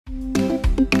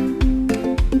So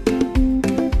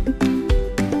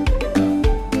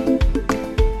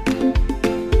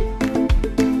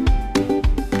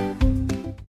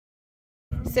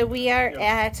we are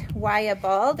at Waya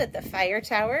Bald at the fire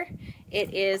tower.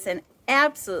 It is an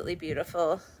absolutely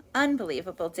beautiful,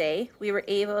 unbelievable day. We were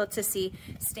able to see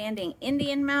Standing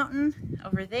Indian Mountain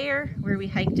over there where we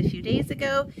hiked a few days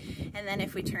ago. And then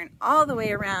if we turn all the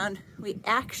way around, we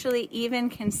actually even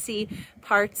can see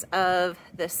parts of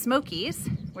the Smokies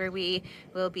where we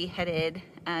will be headed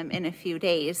in a few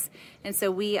days. And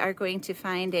so we are going to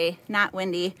find a not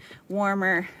windy,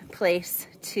 warmer place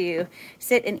to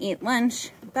sit and eat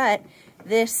lunch. But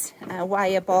this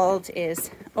Waya Bald is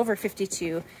over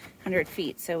 5,200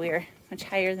 feet. So we're much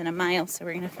higher than a mile. So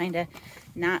we're going to find a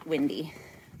not windy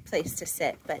place to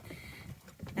sit, but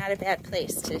not a bad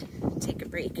place to take a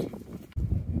break.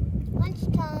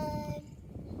 Lunchtime.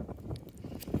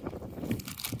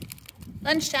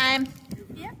 Lunchtime.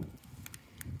 Yep.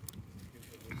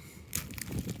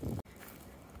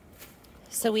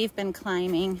 So we've been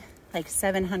climbing like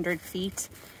 700 feet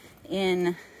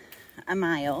in a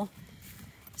mile.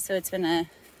 So it's been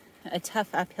a tough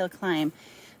uphill climb.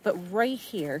 But right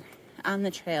here on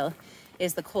the trail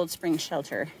is the Cold Spring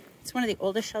Shelter. It's one of the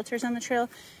oldest shelters on the trail,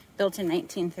 built in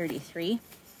 1933.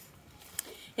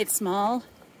 It's small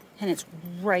and it's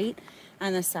right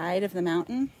on the side of the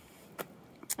mountain.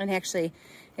 And actually,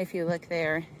 if you look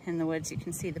there in the woods, you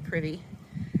can see the privy.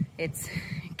 It's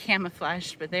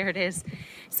camouflaged, but there it is.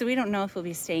 So we don't know if we'll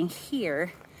be staying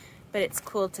here, but it's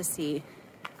cool to see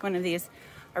one of these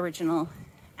original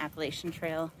Appalachian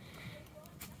Trail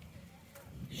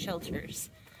shelters.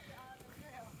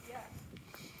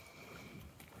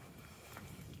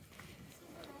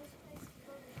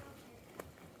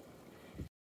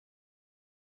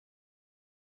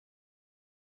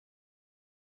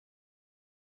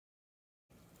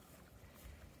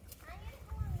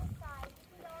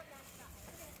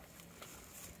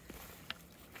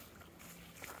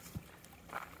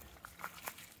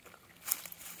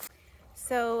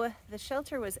 So the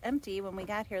shelter was empty when we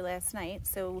got here last night,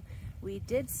 so we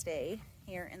did stay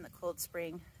here in the Cold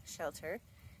Spring Shelter,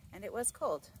 and it was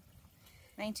cold.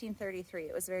 1933,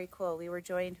 it was very cool. We were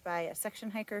joined by a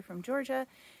section hiker from Georgia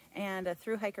and a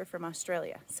thru hiker from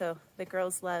Australia. So the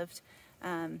girls loved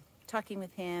talking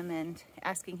with him and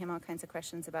asking him all kinds of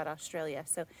questions about Australia.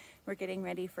 So we're getting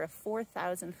ready for a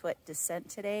 4,000-foot descent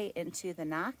today into the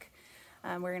MACK.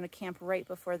 We're going to camp right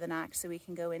before the MACK so we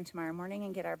can go in tomorrow morning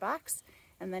and get our box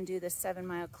and then do this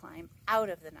 7-mile climb out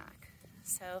of the MACK.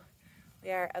 So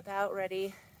we are about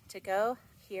ready to go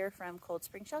here from Cold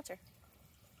Spring Shelter.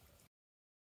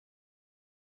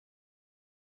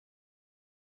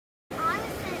 I was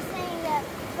saying that,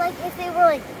 like, if they were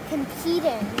like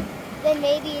competing, then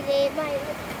maybe they might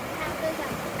have those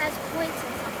as points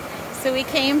or something. So we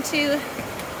came to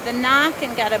the MACK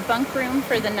and got a bunk room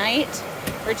for the night.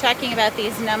 We're talking about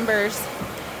these numbers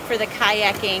for the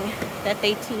kayaking that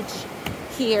they teach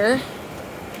here.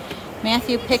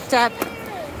 Matthew picked up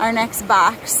our next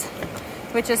box,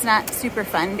 which is not super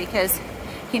fun because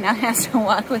he now has to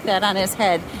walk with that on his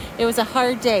head. It was a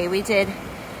hard day. We did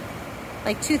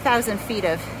like 2,000 feet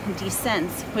of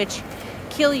descents, which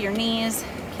kill your knees,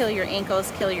 kill your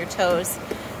ankles, kill your toes.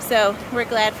 So we're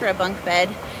glad for a bunk bed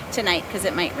tonight because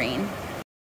it might rain.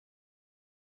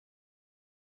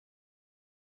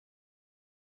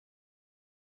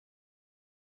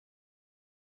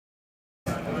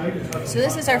 So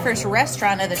this is our first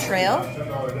restaurant of the trail.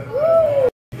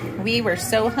 We were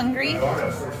so hungry.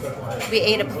 We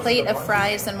ate a plate of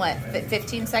fries in what,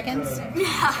 15 seconds?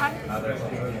 Yeah.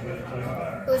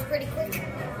 It was pretty quick.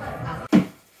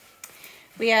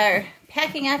 We are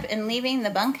packing up and leaving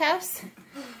the bunkhouse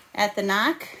at the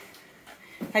MACK.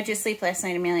 How'd you sleep last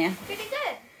night, Amelia? Pretty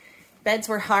good. Beds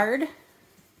were hard,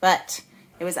 but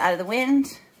it was out of the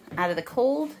wind, out of the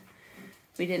cold.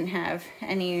 We didn't have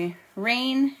any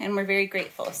rain, and we're very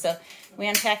grateful. So we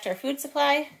unpacked our food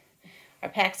supply. Our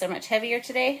packs are much heavier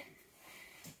today.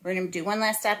 We're going to do one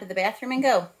last stop at the bathroom and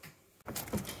go.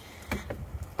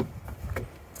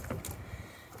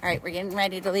 All right, we're getting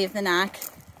ready to leave the MACK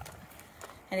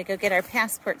and to go get our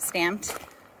passport stamped.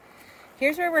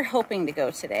 Here's where we're hoping to go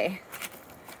today.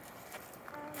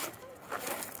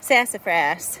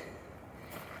 Sassafras.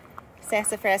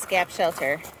 Sassafras Gap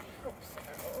Shelter.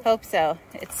 Hope so.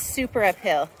 It's super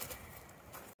uphill.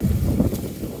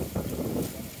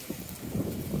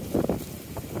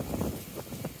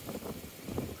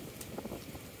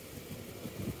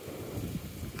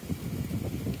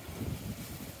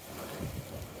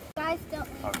 Guys, don't.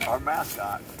 Our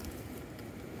mascot.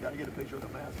 Gotta get a picture of the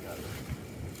mascot.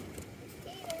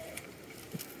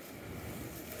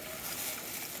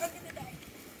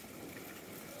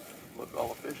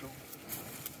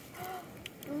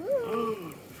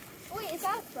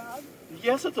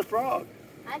 guess it's a frog.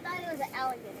 I thought it was an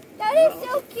alligator. That is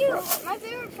so cute. My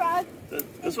favorite frog.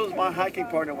 This was my hiking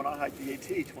partner when I hiked the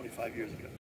AT 25 years ago.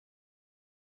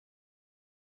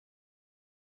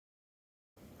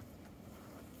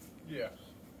 Yes.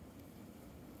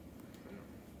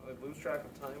 I lose track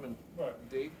of time and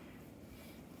date.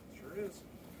 Sure is.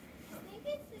 I think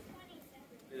it's the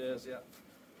 27th. It is, yeah.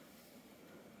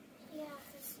 Yeah,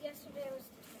 because yesterday was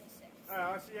the 26th.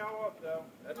 Alright, I'll see y'all up though.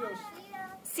 Adios.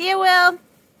 See you, Will.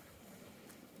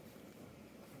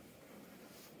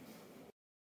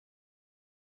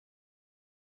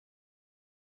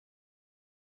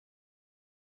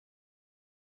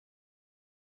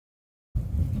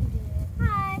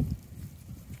 Hi.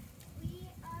 We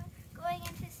are going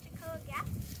into Stokoe Gap,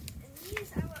 and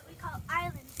these are what we call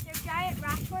islands. They're giant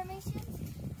rock formations,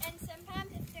 and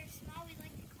sometimes if they're small, we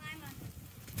like to climb on them.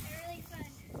 They're really fun.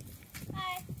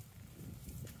 Hi.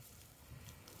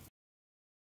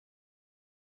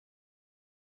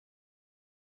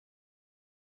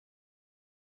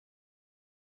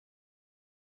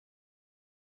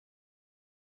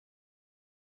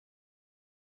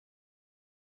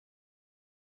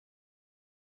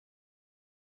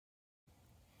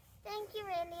 Thank you,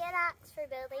 Randy and Ox, for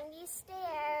building these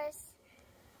stairs.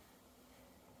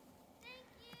 Thank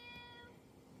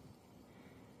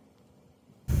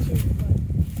you.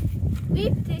 We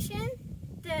petitioned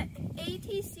the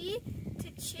ATC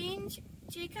to change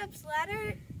Jacob's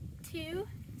ladder to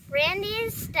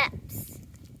Randy's steps.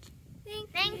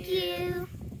 Thank you.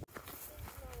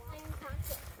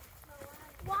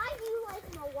 Why do you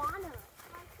like Moana?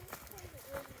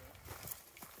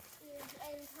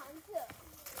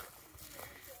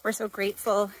 We're so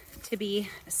grateful to be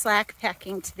slack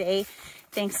packing today,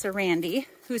 thanks to Randy,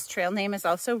 whose trail name is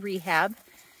also Rehab,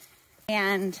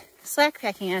 and slack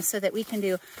packing us so that we can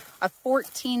do a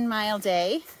 14-mile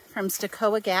day from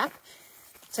Stokoe Gap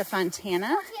to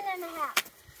Fontana.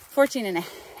 14 and a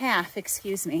half,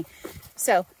 excuse me.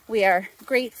 So we are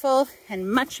grateful and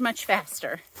much, much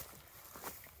faster.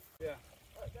 Yeah.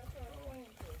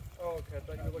 Oh, okay. I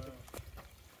thought you were looking.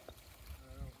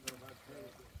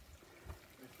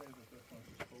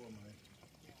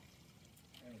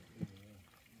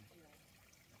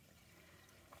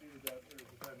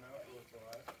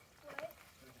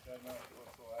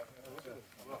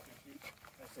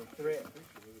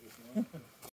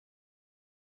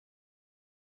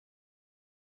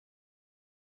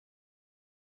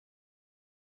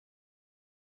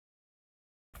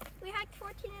 We hiked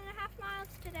 14 and a half miles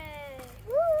today.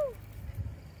 Woo!